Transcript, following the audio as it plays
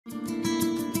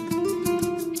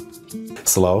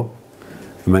سڵاو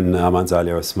من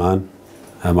ئامانجالی عوسمان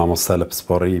مامۆستا لە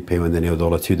پسپۆڕی پەیوەندە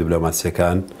نێودەوڵەتی و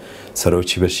دبلۆماسیەکان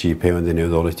سەرۆکی بەشی پەیوەندە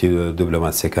نێودەوڵەتی و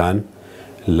دبلۆماسیەکان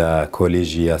لە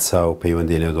کۆلێژی یاسا و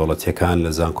پەیوەندی نێودەوڵەتیەکان لە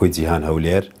زانكوی جیهان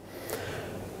هەولێر.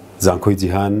 زانكوی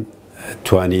جیهان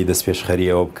توانی دەستپێشخەری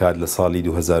ئەوە بکات لە ساڵی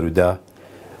 2010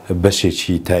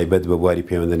 بەشێکی تایبەت بە بواری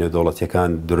پەیوەندە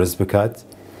نێودەوڵەتیەکان دروست بکات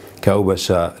کە ئەو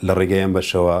بەشە لە ڕێگەی ئەم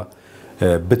بەشەوە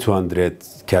بتواندرێت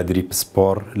کادری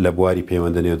پسپۆڕ لە بواری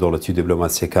پەیوەندە نێودەوڵەتی و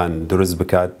دبلۆماسیەکان دروست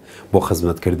بکات بۆ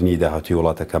خزمەتکردنی داهاتووی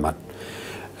وڵاتەکەمان.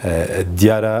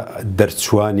 دیارە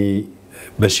دەرچوانی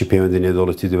بەشی پەیوەندە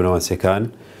نێودەوڵەتی و دبلۆماسیەکان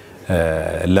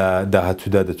لە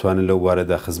داهاتوودا دەتوانن لەو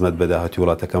بوارەدا خزمەت بە داهاتووی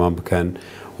وڵاتەکەمان بکەن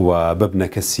و ببنە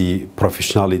کەسی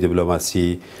پرۆفیشناڵی دبلۆماسی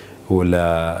و لە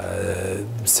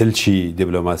سلکی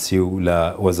دبلۆماسی و لە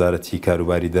وەزارەتی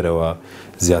کاروباری دەرەوە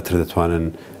زیاتر دەتوانن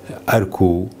ئەرک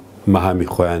و مەهامی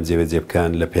خۆیان جێبەجێ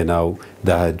بکەن لە پێناو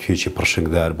داهاتوویەکی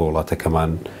پڕشنگدار بۆ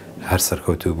وڵاتەکەمان هەر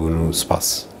سەرکەوتوو بوون و سپاس.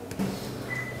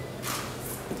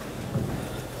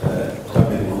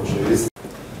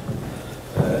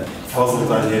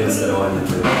 فازڵتان هەیە لە سەرەوانی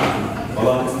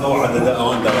بەڵام ئەو عەدەدە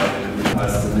ئەوان داوای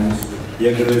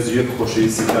یەک ڕێزویەک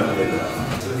خۆشەویستی کار دەکات.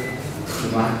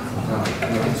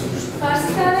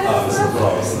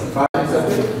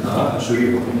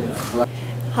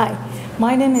 Hi,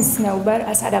 my name is Snowbar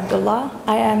Asad Abdullah.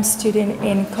 I am a student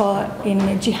in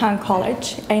Cihan College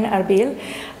in Erbil.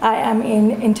 I am in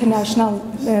International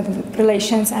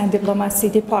Relations and Diplomacy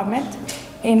Department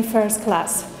in first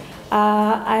class.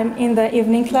 I'm in the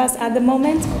evening class at the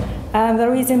moment. The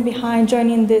reason behind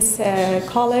joining this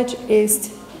college is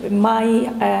my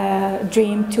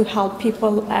dream to help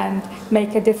people and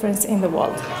make a difference in the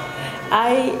world.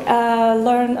 I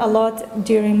learned a lot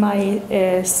during my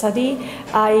study.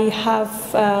 I have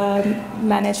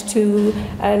managed to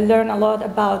learn a lot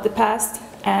about the past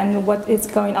and what is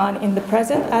going on in the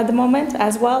present at the moment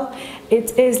as well. It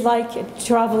is like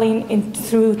traveling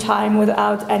through time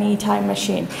without any time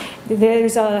machine. There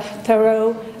is a thorough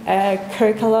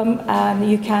curriculum and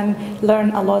you can learn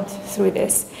a lot through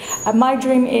this. My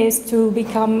dream is to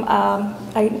become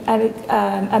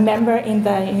a member in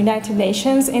the United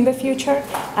Nations in the future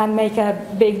and make a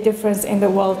big difference in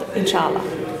the world, inshallah.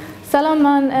 سلام،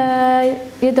 من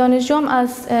یه دانشجوام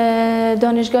از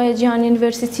دانشگاه جیهان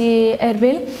یونیورسیتی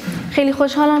اربیل. خیلی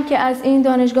خوشحالم که از این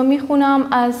دانشگاه میخونم،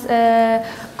 از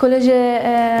کالج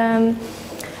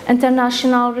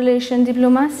اینترنشنال ریلیشن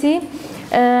دیپلماسی.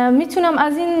 میتونم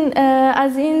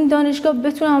از این دانشگاه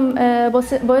بتونم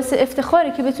باعث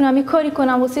افتخاره که بتونم یه کاری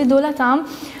کنم واسه دولتم،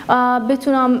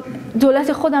 بتونم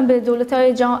دولت خودم به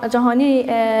دولت‌های جهانی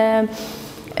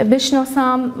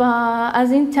بشناسم و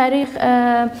از این طریق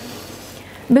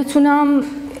بتونم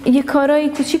یه کارایی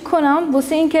کوچیک کنم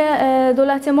واسه اینکه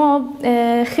دولت ما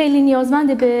خیلی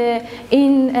نیازمنده به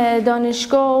این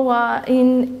دانشگاه و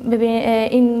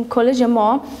این کالج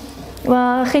ما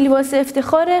و خیلی باعث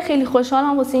افتخاره. خیلی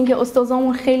خوشحالم واسه اینکه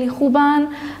استادامون خیلی خوبن.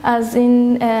 از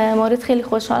این مورد خیلی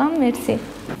خوشحالم. مرسی.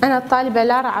 أنا الطالبة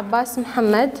لارا عباس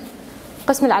محمد،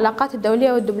 قسم العلاقات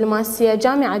الدولية والدبلوماسية،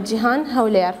 جامعة جيهان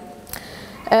هولير.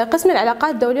 قسم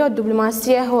العلاقات الدولية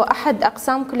والدبلوماسية هو أحد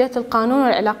أقسام كلية القانون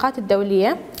والعلاقات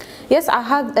الدولية. يسعى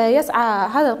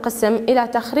هذا القسم إلى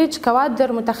تخريج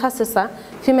كوادر متخصصة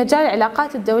في مجال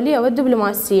العلاقات الدولية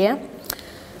والدبلوماسية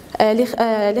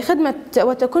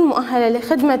وتكون مؤهلة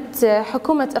لخدمة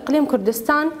حكومة إقليم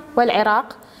كردستان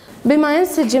والعراق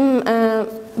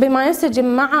بما ينسجم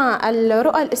مع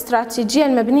الرؤى الاستراتيجية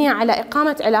المبنية على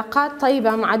إقامة علاقات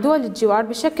طيبة مع دول الجوار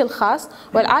بشكل خاص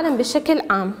والعالم بشكل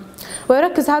عام.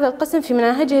 ويركز هذا القسم في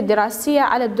مناهجه الدراسية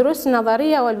على الدروس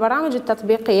النظرية والبرامج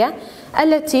التطبيقية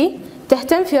التي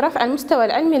تهتم في رفع المستوى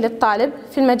العلمي للطالب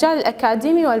في المجال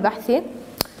الأكاديمي والبحثي.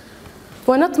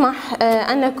 ونطمح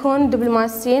أن نكون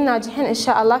دبلوماسيين ناجحين إن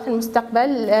شاء الله في المستقبل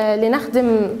لنخدم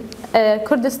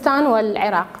كردستان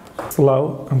والعراق.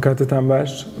 سڵاو، ئەم کاتتان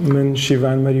باش. من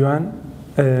شیڤان مەریوان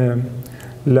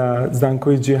لە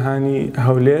زانكوی جیهانی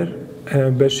هەولێر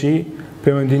بەشی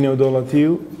پەیوەندی نێودەوڵەتی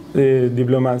و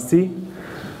دیپلۆماسی.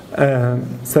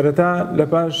 سەرەتا لە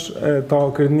پاش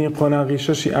تەواوکردنی قۆناغی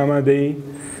شەشی ئامادەیی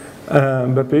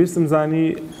بە پێویستم زانی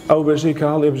ئەو بەشەی کە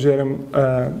هەڵێبژێرم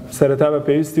سەرەتا بە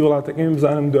پێویستی وڵاتەکەمی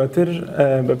بزانم، دواتر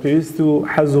بە پێویست و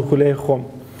حەز و خولەی خۆم.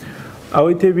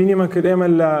 ئەوەی تێبینیمە کرد ئێمە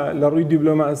لە ڕووی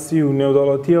دیپلۆماسی و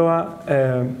نێودەوڵەتیەوە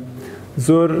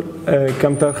زۆر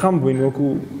کەمتەرخەم بووین، وەکو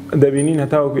دەبینین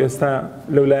هەتاوەکو ئێستا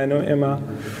لەولایەنەوە ئێمە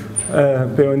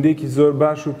پەیوەندێکی زۆر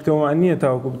باش و پتەوەمان نییە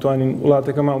تاوەکو بتوانین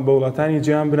وڵاتەکەمان بە وڵاتانی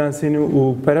جیهان بناسین و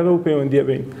پەرە بەو پەیوەندیە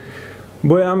بین.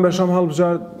 بۆیە ئەم بەشەم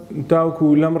هەڵبژارد تاوەکو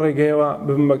لەم ڕێگەیەوە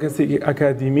ببم بە کەسێکی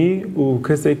ئەکادیمی و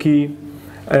کەسێکی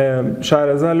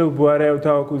شارەزا لەو بوارەیە و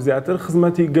تاوەکو زیاتر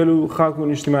خزمەتی گەل و خاک و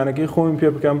نیشتیمانەکەی خۆم پێ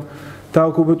بکەم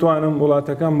تاوەکو بتوانم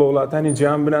وڵاتەکان بە وڵاتانی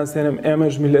جیهان بناسێنم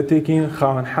ئێمەش میلەتێکین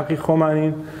خاوەن حەقی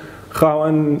خۆمانین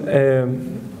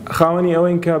خاوەنی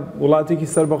ئەوەین کە وڵاتێکی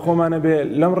سەر بە خۆمانە بێ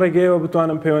لەم ڕێگەیەوە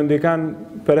بتوانم پەیوەندیەکان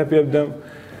پەرە پێ بدەم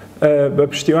بە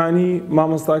پشتیوانی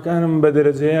مامۆستاکانم بە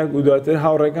دەرەجەیەک و دواتر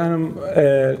هاوڕێکانم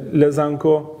لە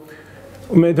زانکۆ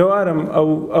ئومێدەوارم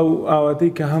ئەو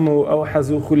ئاواتەی کە هەموو ئەو حەز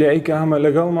و خولیایی کە هەمە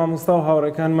لەگەڵ مامۆستا و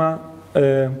هاوڕێکانمە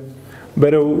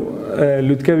بەرەو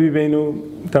لوتکەوی بین و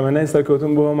تەمەنای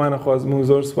سەرکەوتن بۆ هەمانە خوازم و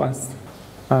زۆر سوپاس.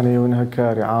 أنا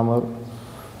ونهكاري عامر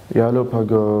يالو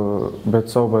بهجو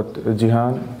بتصوبة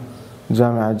جيهان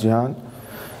جامعة جيهان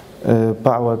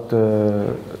بعوض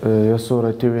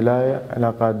يسورة ولاية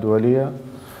علاقات دولية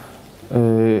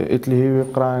إتلي هي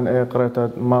قران قرأت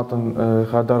ماطن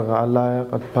خدرغ علاية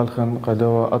قد بلخن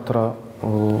قدوا أطرا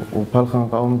وبلخن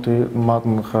قومتي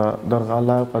ماطن خدرغ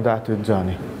علاية قد أعتد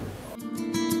جاني